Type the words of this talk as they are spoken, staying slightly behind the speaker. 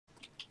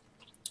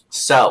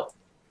So,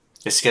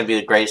 this is going to be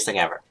the greatest thing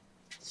ever.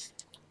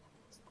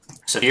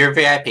 So if you're a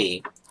VIP,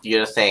 you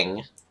get a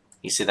thing.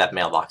 You see that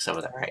mailbox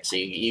over there, right? So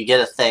you get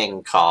a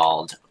thing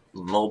called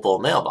mobile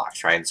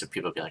mailbox, right? And so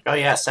people be like, oh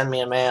yeah, send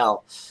me a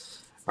mail,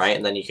 right?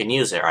 And then you can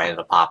use it, right?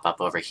 It'll pop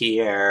up over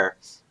here,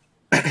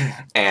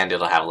 and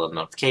it'll have a little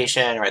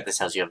notification, right? This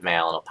tells you have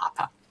mail, it'll pop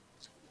up.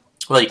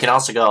 Well, you can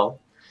also go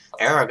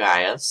arrow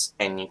guys,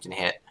 and you can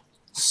hit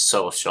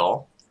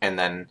social, and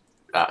then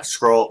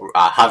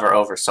hover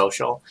over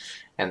social,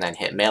 and then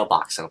hit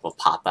mailbox, and it will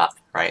pop up,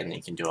 right? And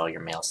you can do all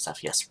your mail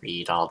stuff. Yes,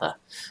 read all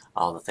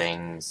the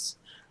things.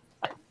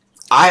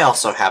 I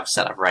also have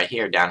set up right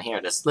here, down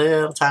here, this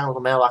little tiny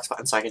little mailbox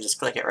button, so I can just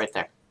click it right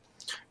there.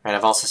 Right,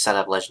 I've also set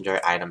up legendary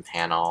item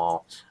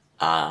panel,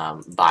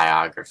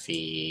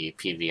 biography,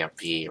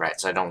 PVMP, right?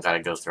 So I don't got to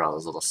go through all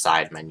those little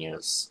side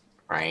menus,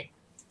 right?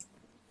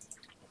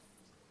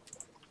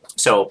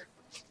 So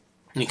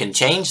you can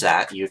change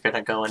that. You're going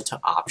to go into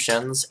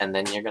options, and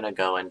then you're going to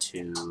go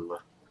into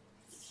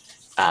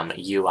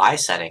UI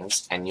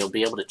settings, and you'll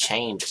be able to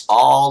change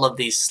all of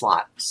these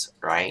slots,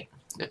 right?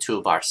 The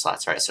toolbar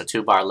slots, right? So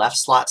toolbar left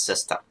slot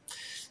system.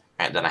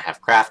 Right, then I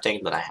have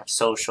crafting, then I have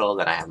social,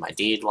 then I have my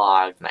deed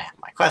log, then I have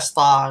my quest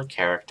log,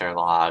 character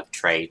log,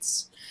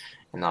 traits,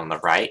 and on the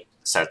right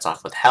starts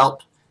off with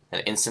help,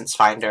 and instance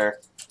finder,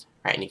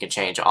 right? And you can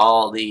change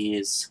all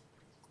these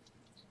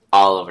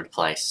all over the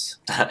place.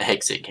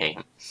 Exit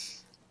game,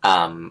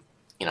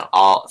 you know,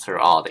 all through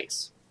all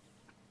these.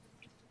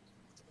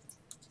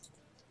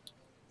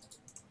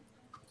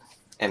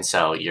 And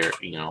so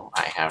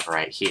I have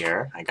right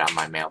here, I got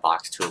my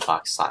mailbox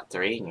toolbox slot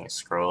 3, and you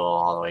scroll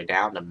all the way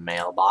down to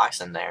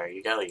mailbox, and there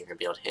you go. You're going to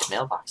be able to hit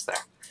mailbox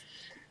there.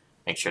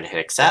 Make sure to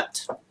hit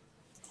accept,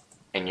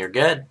 and you're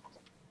good.